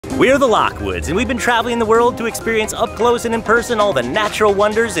We're the Lockwoods, and we've been traveling the world to experience up close and in person all the natural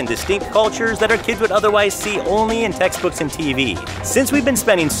wonders and distinct cultures that our kids would otherwise see only in textbooks and TV. Since we've been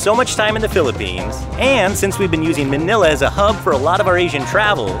spending so much time in the Philippines, and since we've been using Manila as a hub for a lot of our Asian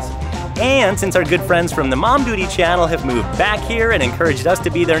travels, and since our good friends from the MomDuty channel have moved back here and encouraged us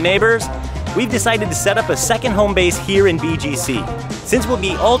to be their neighbors, we've decided to set up a second home base here in BGC. Since we'll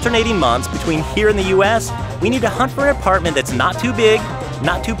be alternating months between here and the US, we need to hunt for an apartment that's not too big,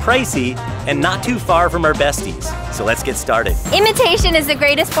 not too pricey, and not too far from our besties. So let's get started. Imitation is the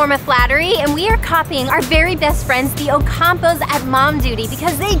greatest form of flattery, and we are copying our very best friends, the Ocampos at MomDuty,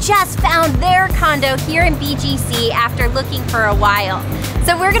 because they just found their condo here in BGC after looking for a while.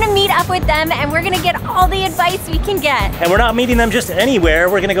 So we're gonna meet up with them and we're gonna get all the advice we can get. And we're not meeting them just anywhere.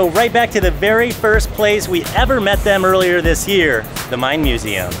 We're gonna go right back to the very first place we ever met them earlier this year, the Mine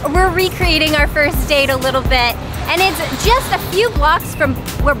Museum. We're recreating our first date a little bit, and it's just a few blocks from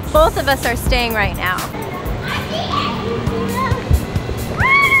where both of us are staying right now.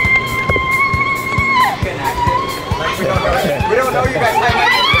 We don't know you guys.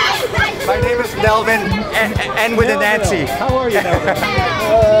 My name is Melvin, and with a Nancy. How are you, Melvin?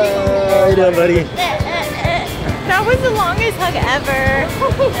 How you doing, buddy? That was the longest hug ever,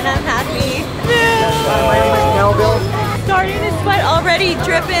 and I'm happy. My name is Melvin. Starting to sweat already,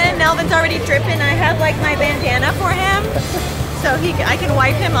 dripping. Melvin's already dripping. I have like my bandana for him, so I can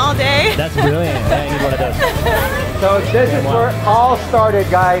wipe him all day. That's brilliant. Yeah, you need one of those. So this is where it all started,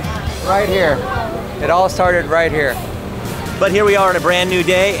 guys. Right here. It all started right here. But here we are on a brand new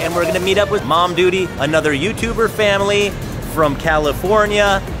day, and we're gonna meet up with MomDuty, another YouTuber family from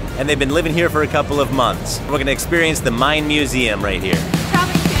California, and they've been living here for a couple of months. We're gonna experience the Mine Museum right here.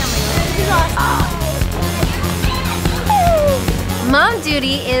 Traveling family. This is awesome.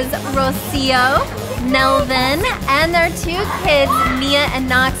 MomDuty is Rocio, Melvin, and their two kids, Mia and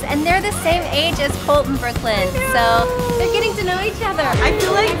Knox, and they're the same age as Colt and Brooklyn, so they're getting to know each other. I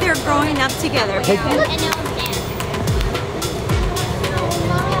feel like they're growing up together.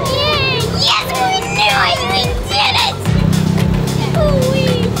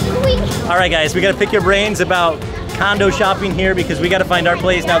 All right, guys, we gotta pick your brains about condo shopping here because we gotta find our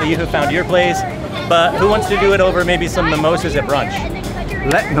place now that you have found your place. But who wants to do it over maybe some mimosas at brunch?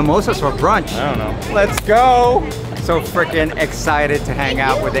 Mimosas for brunch. I don't know. Let's go. So freaking excited to hang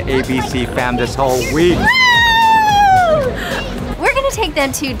out with the ABC fam this whole week. We're gonna take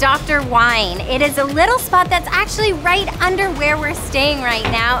them to Dr. Wine. It is a little spot that's actually right under where we're staying right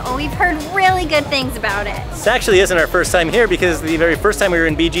now, and we've heard really good things about it. This actually isn't our first time here because the very first time we were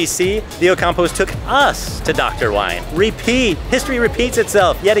in BGC, the Ocampos took us to Dr. Wine. Repeat, history repeats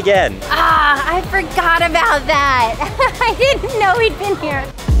itself yet again. Ah, I forgot about that. I didn't know we'd been here.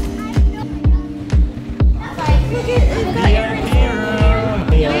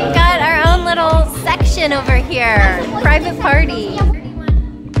 We've got our own little section over here. Private party.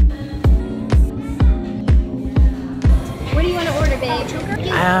 What do you want to order, babe?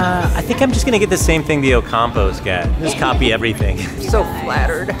 I think I'm just gonna get the same thing the Ocampos get. Just copy everything. So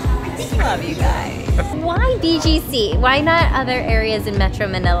flattered. Love you guys. Why BGC? Why not other areas in Metro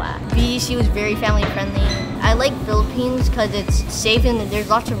Manila? BGC was very family friendly. I like Philippines because it's safe and there's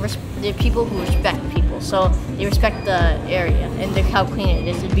lots of there are people who respect people. So they respect the area and how clean it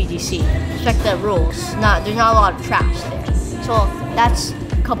is in BGC. Respect the rules. There's not a lot of trash there. So that's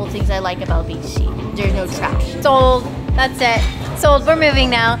a couple things I like about BGC. There's no trash. Sold. That's it. Sold. We're moving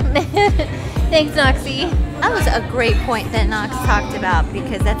now. Thanks, Noxie. That was a great point that Knox talked about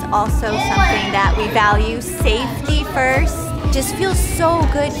because that's also something that we value. Safety first. Just feels so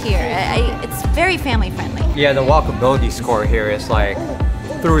good here. It's very family friendly. Yeah, the walkability score here is like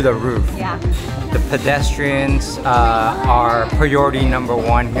through the roof. Yeah. The pedestrians are priority number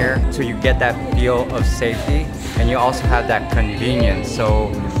one here, so you get that feel of safety, and you also have that convenience.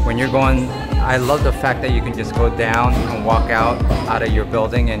 So when you're going, I love the fact that you can just go down and walk out of your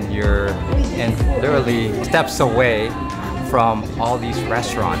building, and you're literally steps away from all these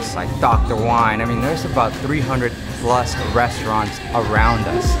restaurants like Dr. Wine. I mean, there's about 300 plus restaurants around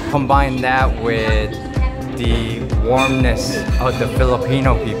us. Combine that with the warmness of the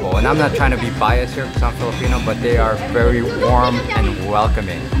Filipino people, and I'm not trying to be biased here because I'm Filipino, but they are very warm and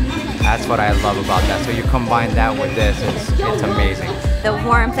welcoming. That's what I love about that. So you combine that with this, it's amazing. The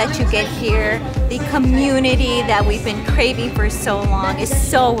warmth that you get here, the community that we've been craving for so long is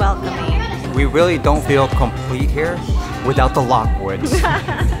so welcoming. We really don't feel complete here without the Lockwoods.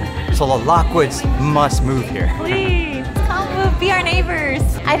 So the Lockwoods must move here. Please, come move, be our neighbors.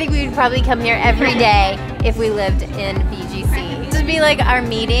 I think we would probably come here every day if we lived in BGC. Just be like our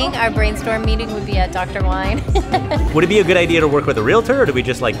meeting, our brainstorm meeting would be at Dr. Wine. Would it be a good idea to work with a realtor, or do we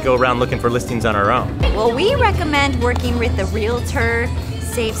just like go around looking for listings on our own? Well, we recommend working with a realtor.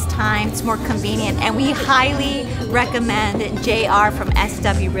 Saves time, it's more convenient, and we highly recommend JR from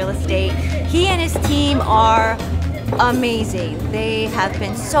SW Real Estate. He and his team are amazing. They have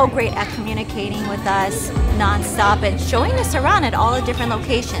been so great at communicating with us nonstop and showing us around at all the different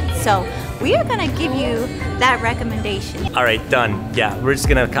locations. So we are gonna give you that recommendation. All right, done. Yeah, we're just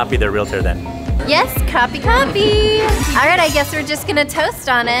gonna copy their realtor then. Yes, copy. All right, I guess we're just gonna toast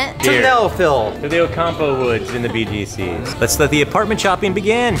on it. Here. Phil. To the Ocampo Woods in the BGC. Let's let the apartment shopping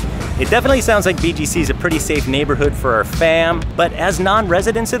begin. It definitely sounds like BGC is a pretty safe neighborhood for our fam, but as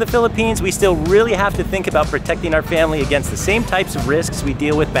non-residents of the Philippines, we still really have to think about protecting our family against the same types of risks we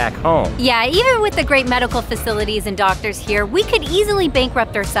deal with back home. Yeah, even with the great medical facilities and doctors here, we could easily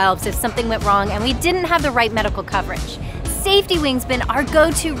bankrupt ourselves if something went wrong and we didn't have the right medical coverage. Safety Wing's been our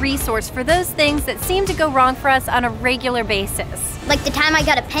go-to resource for those things that seem to go wrong for us on a regular basis. Like the time I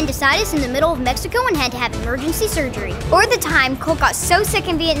got appendicitis in the middle of Mexico and had to have emergency surgery. Or the time Colt got so sick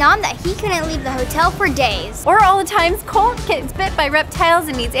in Vietnam that he couldn't leave the hotel for days. Or all the times Colt gets bit by reptiles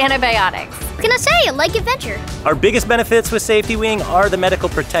and needs antibiotics. What can I say? I like adventure. Our biggest benefits with Safety Wing are the medical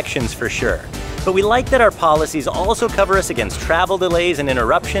protections for sure. But we like that our policies also cover us against travel delays and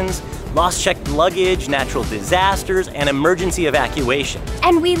interruptions, lost checked luggage, natural disasters, and emergency evacuation.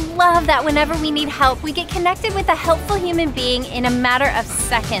 And we love that whenever we need help, we get connected with a helpful human being in a matter of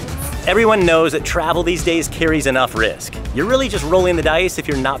seconds. Everyone knows that travel these days carries enough risk. You're really just rolling the dice if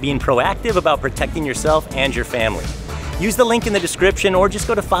you're not being proactive about protecting yourself and your family. Use the link in the description or just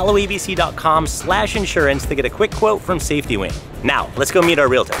go to followabc.com/insurance to get a quick quote from Safety Wing. Now, let's go meet our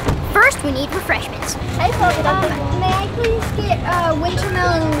realtor. First, we need refreshments. May I please get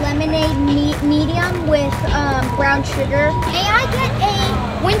wintermelon lemonade medium with brown sugar? May I get a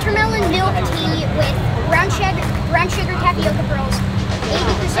wintermelon milk tea with brown sugar tapioca pearls,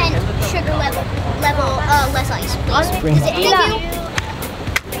 80% sugar level less ice, please? Thank you.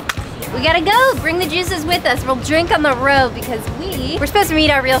 We gotta go, bring the juices with us. We'll drink on the road because we're supposed to meet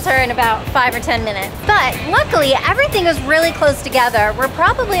our realtor in about 5 or 10 minutes. But luckily, everything is really close together. We're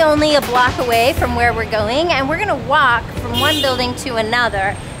probably only a block away from where we're going, and we're gonna walk from one building to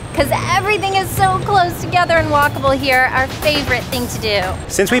another because everything is so close together and walkable here, our favorite thing to do.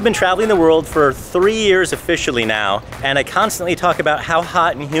 Since we've been traveling the world for 3 years officially now, and I constantly talk about how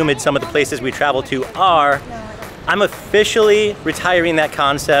hot and humid some of the places we travel to are, I'm officially retiring that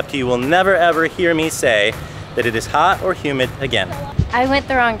concept. You will never ever hear me say that it is hot or humid again. I went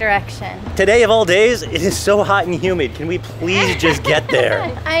the wrong direction. Today of all days, it is so hot and humid. Can we please just get there?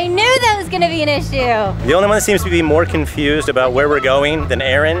 I knew that was gonna be an issue. The only one that seems to be more confused about where we're going than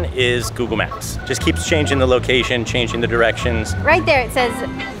Aaron is Google Maps. Just keeps changing the location, changing the directions. Right there, it says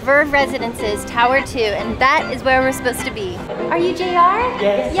Verve Residences, Tower 2, and that is where we're supposed to be. Are you JR?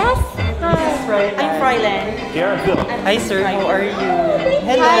 Yes. Yes? Hi. I'm Froylan. Hi sir, how are you?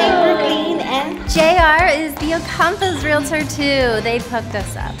 Hello. Hi Brooklyn and JR is the Ocampo's realtor too. They've hooked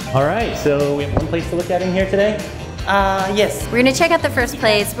us up. All right, so we have one place to look at in here today? yes. We're gonna check out the first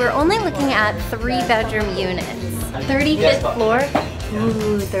place. We're only looking at 3-bedroom units. 35th floor.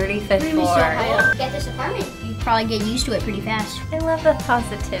 Ooh, 35th floor. Get this apartment. You probably get used to it pretty fast. I love the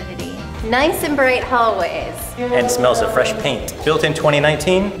positivity. Nice and bright hallways. And smells of fresh paint. Built in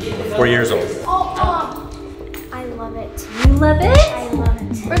 2019, 4 years old. I love it. You love it? I love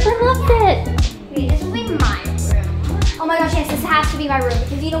it. Brooklyn loves it. Okay, this will be my room. Oh my gosh, yes, this has to be my room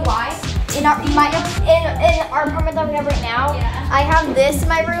because you know why? In our apartment that we have right now, I have this in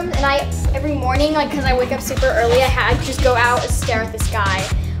my room, and every morning, like, because I wake up super early, I just go out and stare at the sky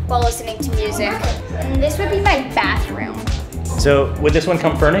while listening to music. And this would be my bathroom. So would this one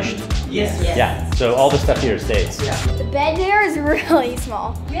come furnished? Yes. Yeah, so all the stuff here stays. The bed there is really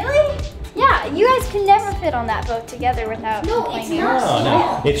small. Really? Yeah, you guys can never fit on that boat together without complaining. Oh,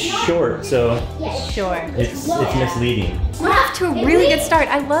 no. It's short, so Sure. it's misleading. We're off to a really good start.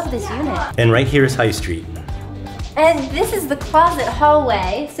 I love this unit. And right here is High Street. And this is the closet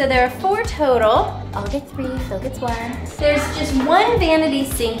hallway. So there are 4 total. I'll get 3, Phil gets 1. There's just one vanity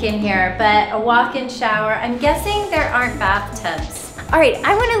sink in here, but a walk-in shower. I'm guessing there aren't bathtubs. All right,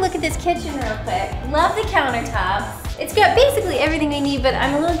 I want to look at this kitchen real quick. Love the countertops. It's got basically everything they need, but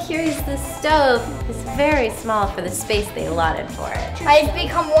I'm a little curious. The stove is very small for the space they allotted for it. I've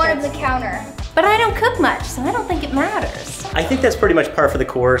become one of the counter. But I don't cook much, so I don't think it matters. I think that's pretty much par for the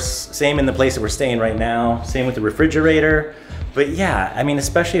course. Same in the place that we're staying right now. Same with the refrigerator. But yeah, I mean,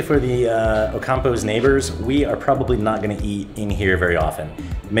 especially for the Ocampo's neighbors, we are probably not gonna eat in here very often.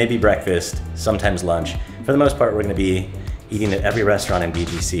 Maybe breakfast, sometimes lunch. For the most part, we're gonna be eating at every restaurant in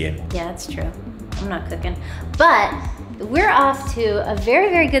BGC. Yeah, that's true. I'm not cooking. But we're off to a very,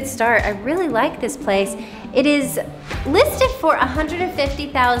 very good start. I really like this place. It is listed for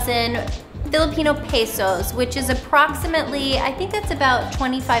 150,000 Filipino pesos, which is approximately, I think that's about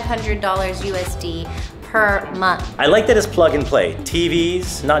 $2,500 USD per month. I like that it's plug and play.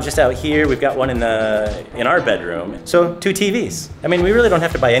 TVs, not just out here, we've got one in our bedroom. So 2 TVs. I mean, we really don't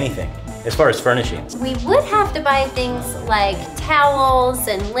have to buy anything as far as furnishings. We would have to buy things like towels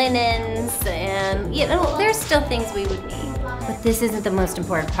and linens and, you know, there's still things we would need. But this isn't the most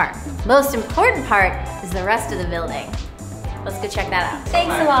important part. Most important part is the rest of the building. Let's go check that out.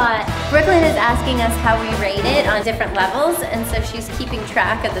 Thanks a lot. Brooklyn is asking us how we rate it on different levels, and so she's keeping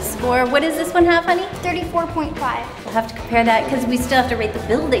track of the score. What does this one have, honey? 34.5. We'll have to compare that because we still have to rate the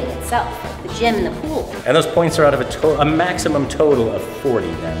building itself, like the gym and the pool. And those points are out of a maximum total of 40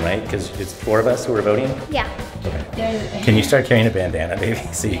 then, right? Because it's 4 of us who are voting? Yeah. Okay. Can you start carrying a bandana, baby,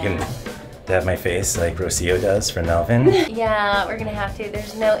 so you can dab my face like Rocio does for Melvin? Yeah, we're gonna have to.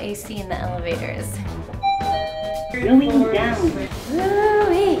 There's no AC in the elevators. Going down.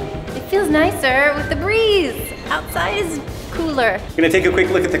 Ooh-wee. It feels nicer with the breeze. Outside is cooler. We're gonna take a quick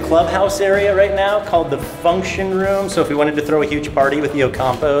look at the clubhouse area right now called the function room. So if we wanted to throw a huge party with the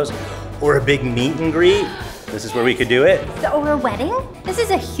Ocampos or a big meet and greet, this is where we could do it. Or a wedding? This is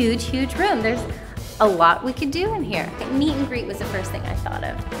a huge, huge room. There's a lot we could do in here. Meet and greet was the first thing I thought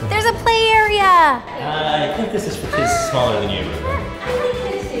of. There's a play area. I think this is for kids smaller than you.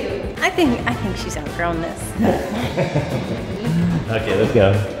 I think she's outgrown this. Okay, let's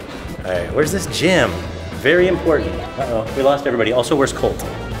go. All right, where's this gym? Very important. Uh-oh, we lost everybody. Also, where's Colt?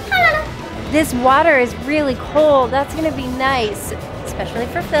 This water is really cold. That's gonna be nice, especially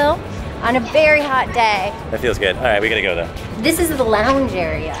for Phil, on a very hot day. That feels good. All right, we gotta go though. This is the lounge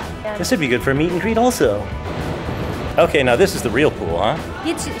area. This would be good for a meet and greet also. Okay, now this is the real pool, huh?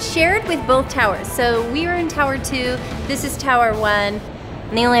 It's shared with both towers. So we were in Tower 2, this is Tower 1,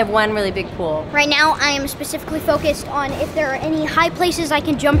 and they only have one really big pool. Right now, I am specifically focused on if there are any high places I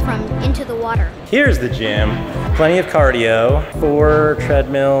can jump from into the water. Here's the gym. Plenty of cardio, 4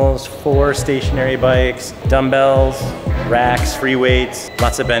 treadmills, 4 stationary bikes, dumbbells, racks, free weights,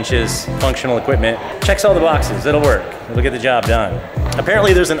 lots of benches, functional equipment. Checks all the boxes, it'll work. It'll get the job done.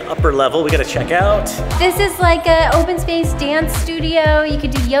 Apparently there's an upper level we gotta check out. This is like an open space dance studio. You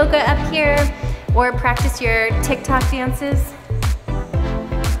could do yoga up here or practice your TikTok dances.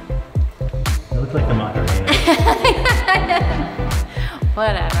 It looks like the Macarena.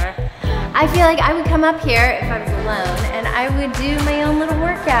 Whatever. I feel like I would come up here if I was alone and I would do my own little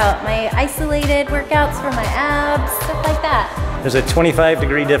workout, my isolated workouts for my abs, stuff like that. There's a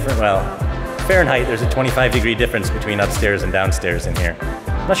 25-degree difference, well, Fahrenheit, there's a 25-degree difference between upstairs and downstairs in here.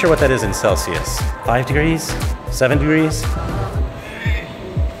 I'm not sure what that is in Celsius. 5 degrees? 7 degrees?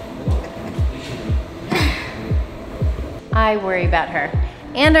 I worry about her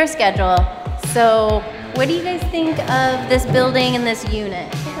and our schedule. So what do you guys think of this building and this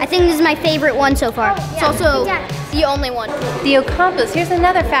unit? I think this is my favorite one so far. It's also the only one. The Ocampos, here's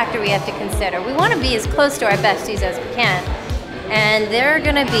another factor we have to consider. We want to be as close to our besties as we can. And they're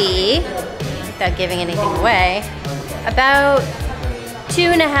gonna be, without giving anything away, about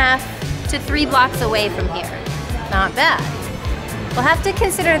 2.5 to 3 blocks away from here. Not bad. We'll have to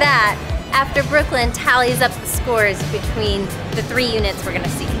consider that after Brooklyn tallies up the scores between the 3 units we're gonna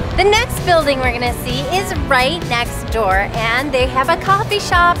see. The next building we're gonna see is right next door, and they have a coffee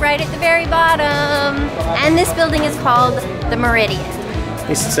shop right at the very bottom. And this building is called the Maridien.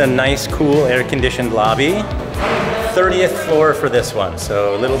 This is a nice, cool, air-conditioned lobby. 30th floor for this one,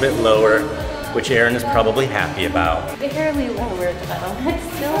 so a little bit lower, which Erin is probably happy about. Barely lower though,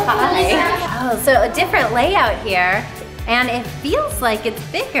 it's still high. Oh, so a different layout here, and it feels like it's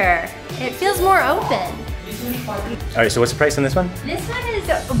bigger. It feels more open. All right, so what's the price on this one? This one is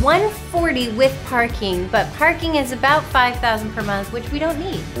 $140 with parking, but parking is about $5,000 per month, which we don't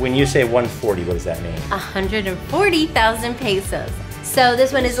need. When you say 140, what does that mean? 140,000 pesos. So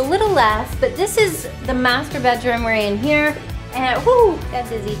this one is a little less, but this is the master bedroom we're in here. And whoo, got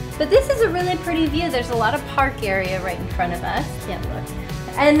dizzy. But this is a really pretty view. There's a lot of park area right in front of us. Can't look.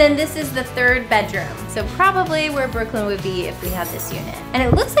 And then this is the 3rd bedroom. So probably where Brooklyn would be if we had this unit. And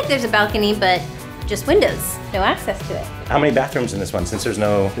it looks like there's a balcony, but just windows, no access to it. How many bathrooms in this one? Since there's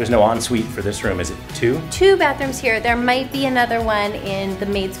no ensuite for this room, is it 2? 2 bathrooms here. There might be another one in the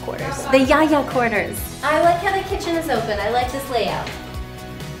maid's quarters, the Yaya quarters. I like how the kitchen is open. I like this layout.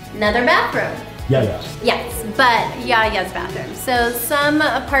 Another bathroom. Yeah. Yes, but Yaya's bathroom. So some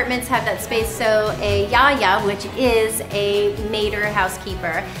apartments have that space, so a Yaya, which is a maid or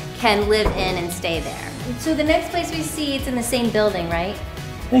housekeeper, can live in and stay there. So the next place we see, it's in the same building, right?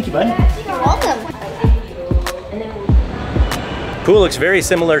 Thank you, bud. You're welcome. Pool looks very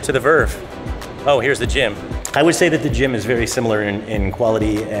similar to the Verve. Oh, here's the gym. I would say that the gym is very similar in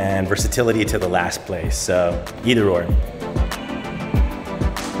quality and versatility to the last place, so either or.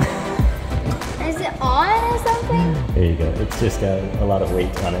 Is it on or something? There you go. It's just got a lot of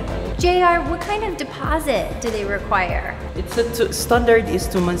weight on it. JR, what kind of deposit do they require? It's a standard is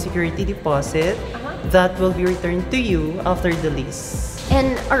 2 month security deposit that will be returned to you after the lease.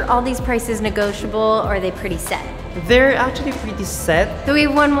 And are all these prices negotiable or are they pretty set? They're actually pretty set. So we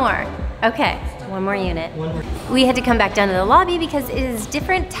have one more. Okay, one more unit. We had to come back down to the lobby because it is a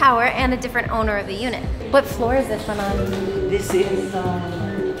different tower and a different owner of the unit. What floor is this one on? This is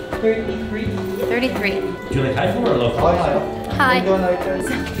 33. 33. Do you like high floor or low floor? Hi.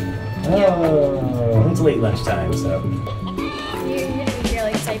 Oh, it's late lunchtime, so. You're gonna be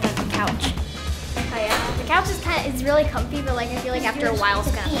really excited about the couch. Oh yeah. The couch is really comfy, but like I feel like after a while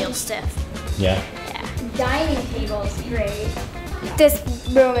it's gonna feel stiff. Yeah. Yeah. Dining table is great. This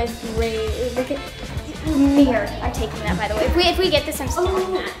room is great. Look at mirror. I'm taking that, by the way. If we get this, I'm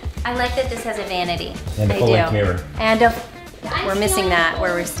stealing that. I like that this has a vanity. And a I full-length do. mirror. And we're missing that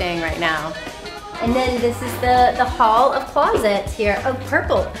where we're staying right now. And then this is the hall of closets here. Oh,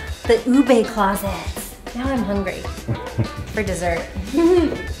 purple. The ube closets. Now I'm hungry for dessert.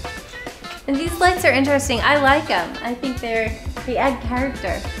 And these lights are interesting. I like them. I think they add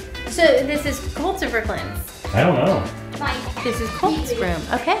character. So this is Colt's or Brooklyn's? I don't know. This is Colt's room.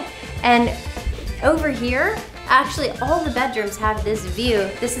 Okay. And over here, actually all the bedrooms have this view.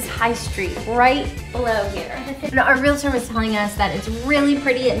 This is High Street, right below here. And our realtor was telling us that it's really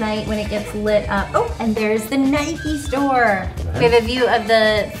pretty at night when it gets lit up. Oh, and there's the Nike store. We have a view of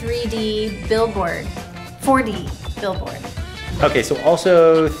the 3D billboard, 4D billboard. Okay, so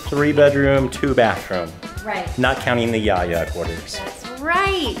also 3-bedroom, 2-bathroom. Right. Not counting the Yaya quarters. That's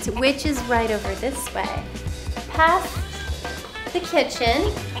right, which is right over this way. Past the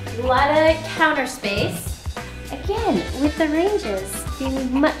kitchen, a lot of counter space. Again, with the ranges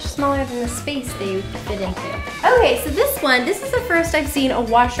being much smaller than the space they fit into. Okay, so this is the first I've seen a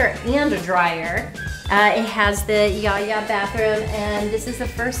washer and a dryer. It has the Yaya bathroom, and this is the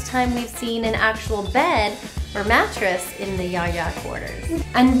first time we've seen an actual bed or mattress in the Yaya quarters.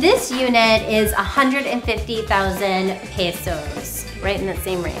 And this unit is 150,000 pesos, right in that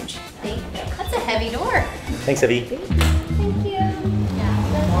same range. Thank you. That's a heavy door. Thanks, Evie. Thank you.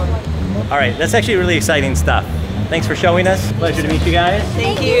 All right, that's actually really exciting stuff. Thanks for showing us. Pleasure to meet you guys.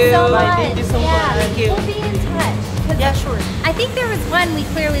 Thank you. so much. Thank you so much. Thank you. We'll be in touch. Yeah, sure. I think there was one we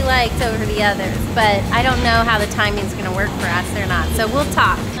clearly liked over the others, but I don't know how the timing's gonna work for us or not. So we'll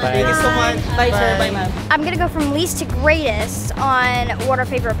talk. Thank you so much. Bye, sir. Bye, ma'am. I'm gonna go from least to greatest on what our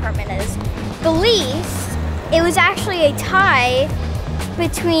favorite apartment is. The least, it was actually a tie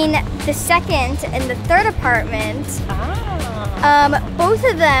between the second and the third apartment. Both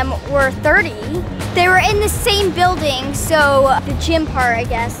of them were 30. They were in the same building, so the gym part, I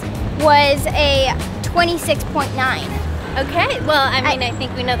guess, was a 26.9. Okay, well, I mean, I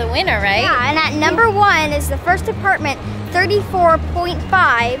think we know the winner, right? Yeah, and at number 1 is the first apartment,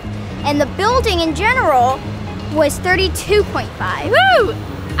 34.5, and the building in general was 32.5. Woo!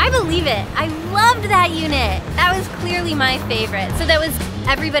 I believe it. I loved that unit. That was clearly my favorite. So that was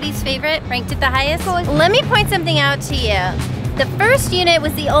everybody's favorite, ranked at the highest? Let me point something out to you. The first unit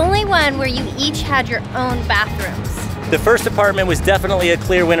was the only one where you each had your own bathrooms. The first apartment was definitely a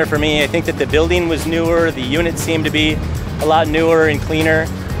clear winner for me. I think that the building was newer, the units seemed to be a lot newer and cleaner.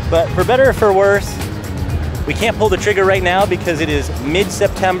 But for better or for worse, we can't pull the trigger right now because it is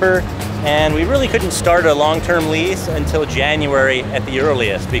mid-September and we really couldn't start a long-term lease until January at the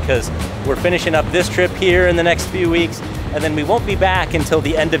earliest because we're finishing up this trip here in the next few weeks and then we won't be back until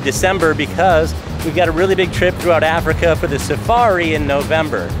the end of December because we've got a really big trip throughout Africa for the safari in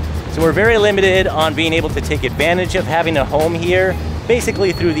November. So we're very limited on being able to take advantage of having a home here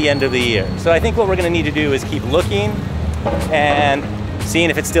basically through the end of the year. So I think what we're gonna need to do is keep looking and seeing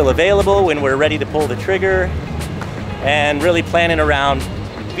if it's still available when we're ready to pull the trigger and really planning around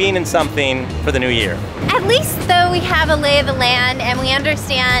being in something for the new year. At least though we have a lay of the land and we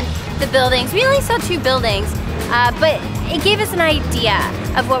understand the buildings. We only saw 2 buildings, but it gave us an idea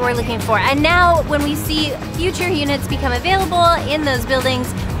of what we're looking for. And now when we see future units become available in those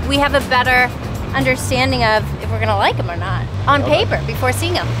buildings, we have a better understanding of if we're gonna like them or not on paper before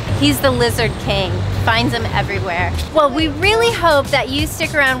seeing them. He's the lizard king, finds them everywhere. Well, we really hope that you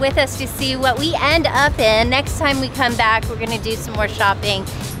stick around with us to see what we end up in. Next time we come back, we're gonna do some more shopping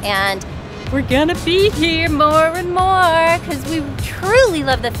and we're gonna be here more and more because we truly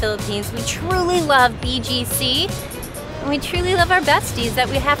love the Philippines. We truly love BGC. And we truly love our besties that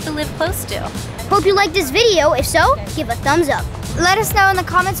we have to live close to. Hope you liked this video. If so, give a thumbs up. Let us know in the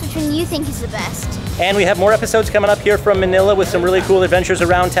comments which one you think is the best. And we have more episodes coming up here from Manila with some really cool adventures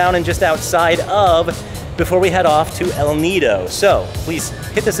around town and just outside of before we head off to El Nido. So please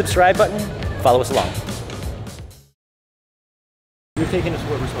hit the subscribe button, follow us along. You're taking us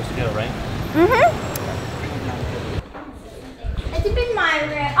where we're supposed to go, right? It's a bit my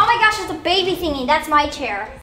room. Oh my gosh, it's a baby thingy. That's my chair.